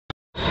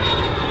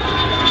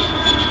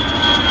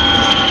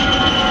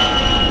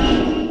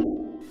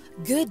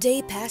Good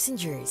day,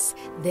 passengers.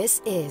 This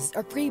is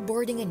a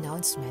pre-boarding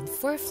announcement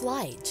for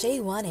flight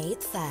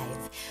J185,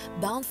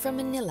 bound from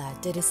Manila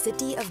to the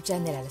city of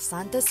General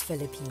Santos,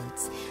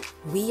 Philippines.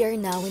 We are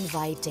now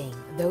inviting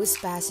those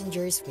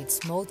passengers with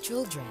small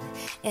children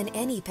and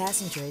any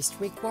passengers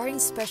requiring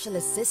special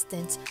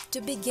assistance to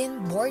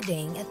begin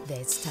boarding at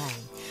this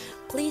time.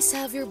 Please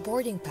have your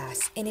boarding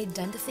pass and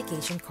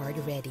identification card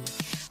ready.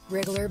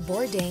 Regular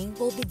boarding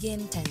will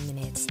begin 10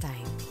 minutes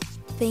time.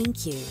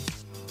 Thank you.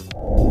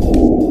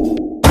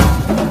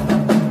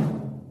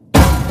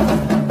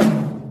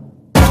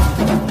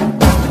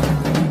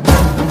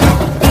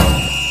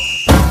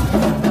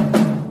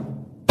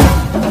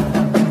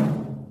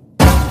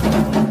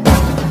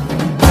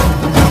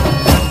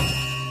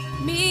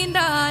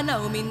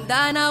 Mindanao,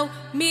 Mindanao,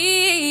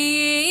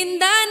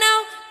 Mindanao,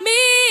 Mindanao.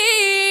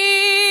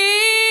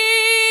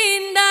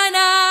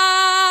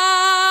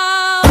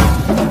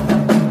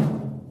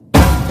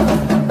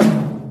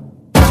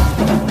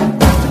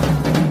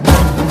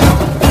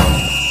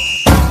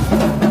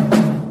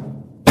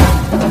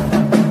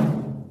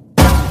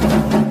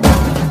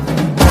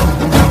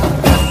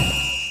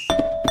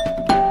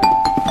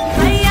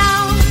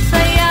 Sayaw,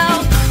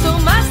 sayaw,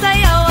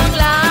 sumasayaw ang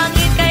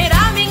langit kay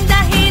raming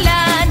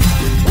dahilan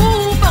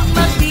upang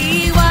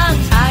magdiwang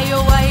tayo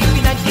ay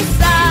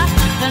pinag-isa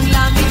ng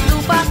langit,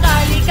 lupa,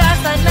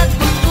 kalikasan at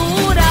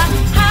kultura.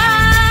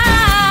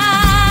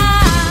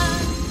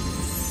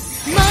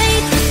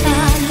 May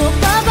kasalo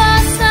pa ba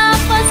sa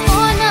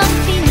Pasko ng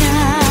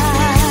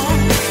Pinas?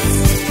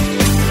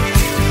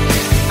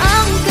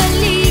 Ang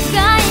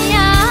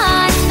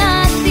kaligayahan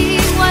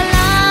natin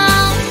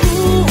walang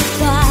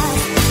ubas.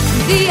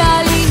 Di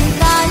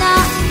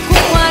alintana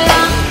kung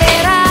walang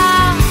pera.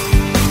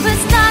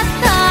 Basta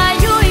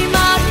tayo'y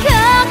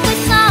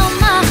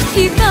magkakasama.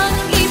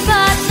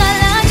 Ibang-iba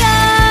talaga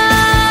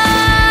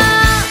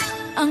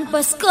ang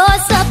Pasko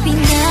sa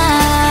Pinas.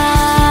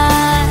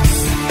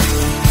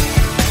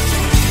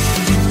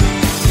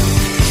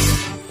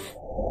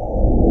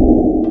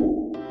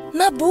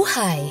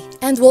 Mabuhay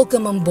and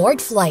welcome on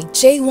board flight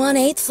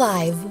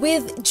J185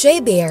 with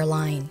JIB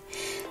Airline.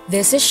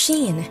 This is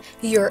Sheen,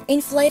 your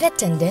in-flight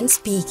attendant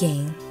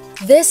speaking.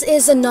 This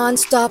is a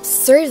non-stop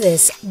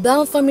service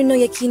bound from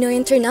Ninoy Aquino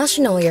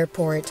International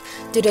Airport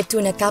to the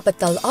tuna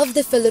capital of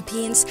the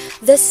Philippines,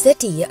 the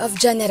city of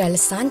General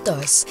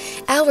Santos.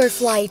 Our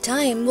flight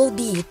time will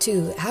be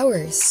 2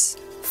 hours.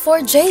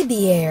 For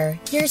JB Air,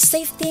 your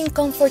safety and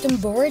comfort on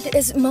board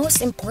is most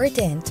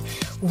important.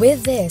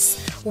 With this,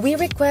 we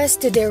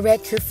request to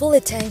direct your full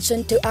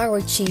attention to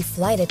our Chief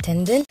Flight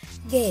Attendant,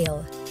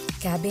 Gail,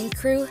 Cabin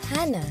Crew,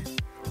 Hannah,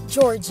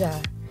 Georgia,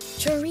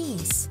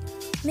 Charisse,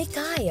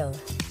 Mikhail,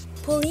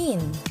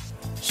 Pauline,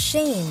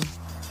 Shane,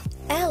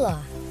 Ella,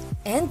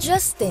 and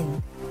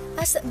Justin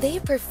as they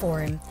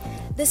perform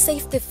the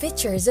safety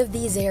features of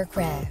these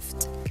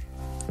aircraft.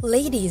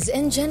 Ladies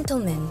and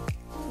gentlemen,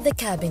 the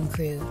cabin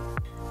crew,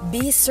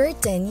 be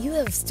certain you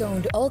have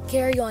stowed all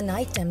carry-on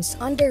items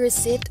under a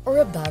seat or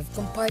above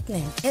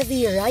compartment.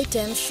 Heavier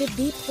items should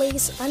be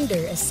placed under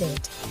a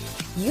seat.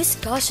 Use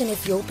caution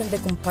if you open the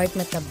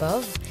compartment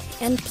above,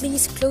 and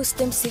please close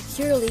them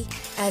securely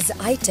as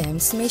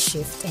items may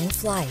shift in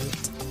flight.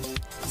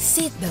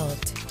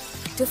 Seatbelt.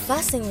 To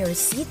fasten your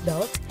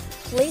seatbelt,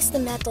 place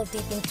the metal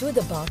tip into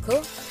the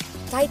buckle,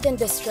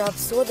 tighten the strap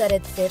so that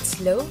it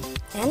fits low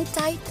and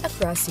tight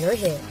across your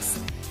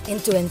hips. And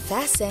to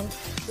unfasten,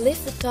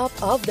 lift the top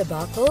of the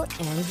buckle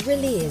and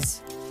release.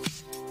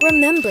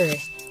 Remember,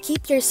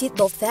 keep your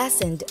seatbelt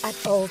fastened at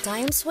all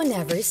times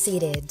whenever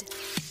seated.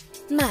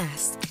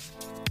 Mask.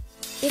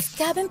 If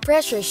cabin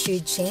pressure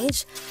should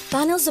change,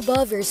 panels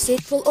above your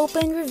seat will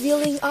open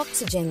revealing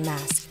oxygen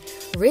mask.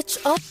 Reach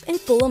up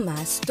and pull a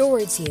mask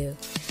towards you.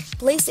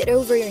 Place it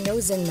over your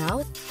nose and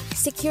mouth.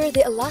 Secure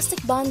the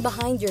elastic band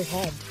behind your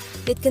head.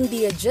 It can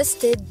be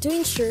adjusted to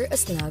ensure a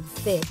snug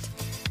fit.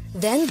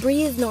 Then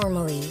breathe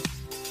normally.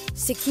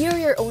 Secure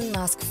your own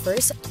mask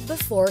first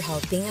before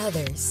helping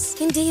others.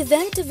 In the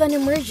event of an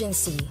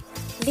emergency,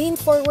 lean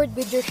forward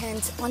with your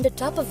hands on the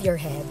top of your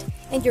head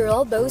and your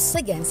elbows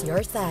against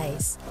your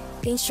thighs.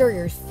 Ensure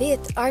your feet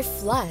are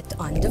flat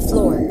on the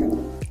floor.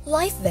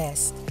 Life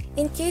vest.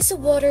 In case of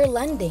water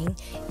landing,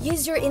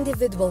 use your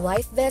individual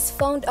life vest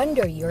found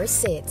under your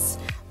seats.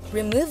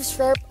 Remove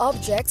sharp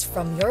objects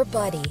from your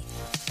body.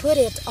 Put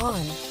it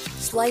on.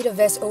 Slide a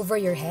vest over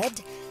your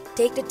head.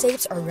 Take the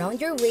tapes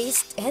around your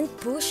waist and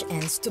push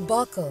ends to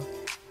buckle.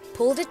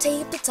 Pull the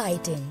tape to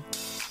tighten.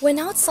 When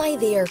outside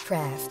the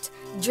aircraft,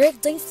 jerk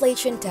the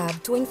inflation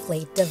tab to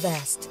inflate the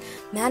vest.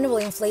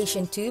 Manual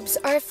inflation tubes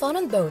are found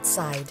on both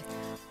sides.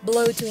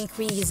 Blow to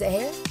increase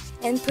air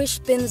and push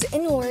pins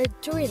inward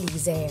to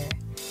release air.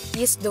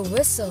 Use the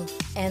whistle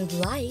and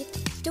light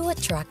to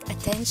attract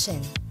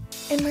attention.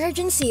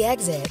 Emergency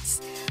exits.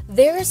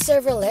 There are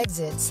several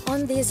exits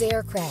on these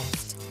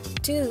aircraft.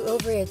 2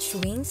 over each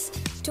wings,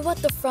 2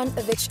 at the front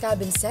of each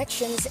cabin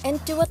sections,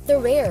 and 2 at the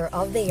rear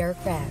of the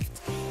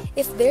aircraft.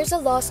 If there's a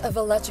loss of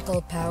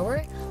electrical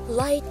power,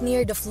 light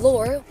near the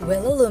floor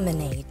will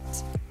illuminate.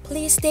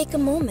 Please take a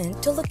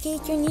moment to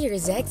locate your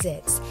nearest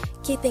exits,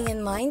 keeping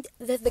in mind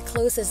that the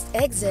closest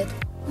exit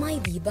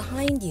might be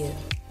behind you.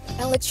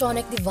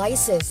 Electronic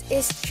devices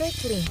is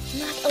strictly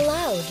not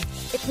allowed.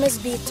 It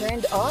must be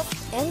turned off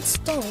and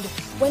stoned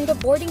when the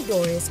boarding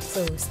door is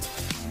closed.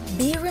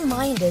 Be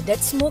reminded that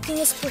smoking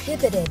is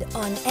prohibited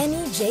on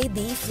any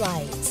JB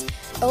flights.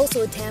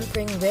 Also,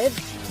 tampering with,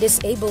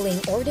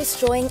 disabling, or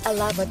destroying a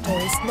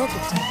lavatory smoke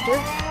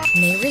detector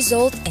may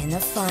result in a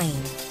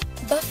fine.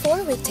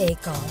 Before we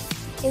take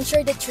off,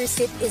 ensure that your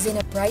seat is in a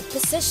upright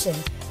position,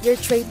 your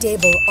tray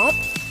table up,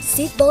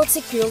 seatbelt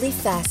securely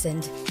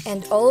fastened,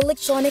 and all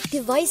electronic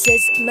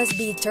devices must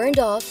be turned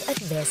off at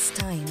this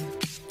time.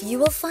 You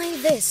will find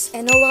this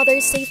and all other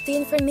safety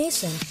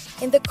information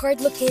in the card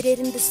located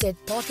in the seat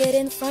pocket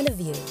in front of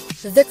you.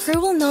 The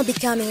crew will now be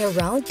coming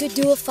around to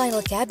do a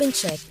final cabin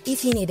check.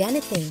 If you need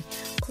anything,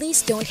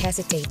 please don't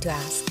hesitate to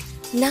ask.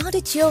 Now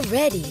that you're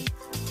ready,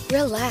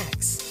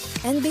 relax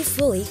and be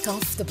fully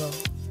comfortable.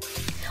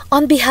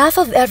 On behalf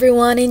of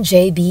everyone in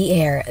JB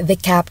Air, the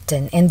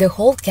captain and the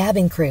whole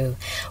cabin crew,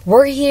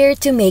 we're here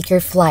to make your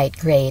flight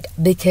great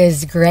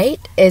because great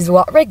is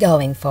what we're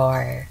going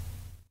for.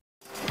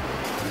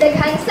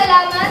 Daghang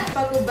salamat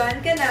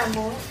Paguban ka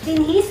namo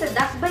dinhi sa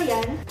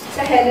dakbayan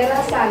sa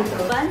General Santo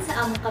ban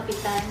sa among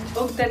kapitan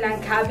ug tanang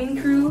cabin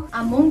crew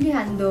among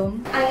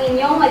gihandom ang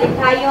inyong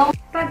maligayong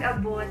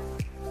pag-abot.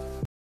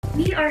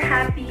 We are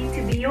happy to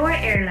be your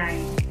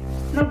airline.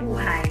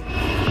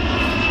 Mabuhay!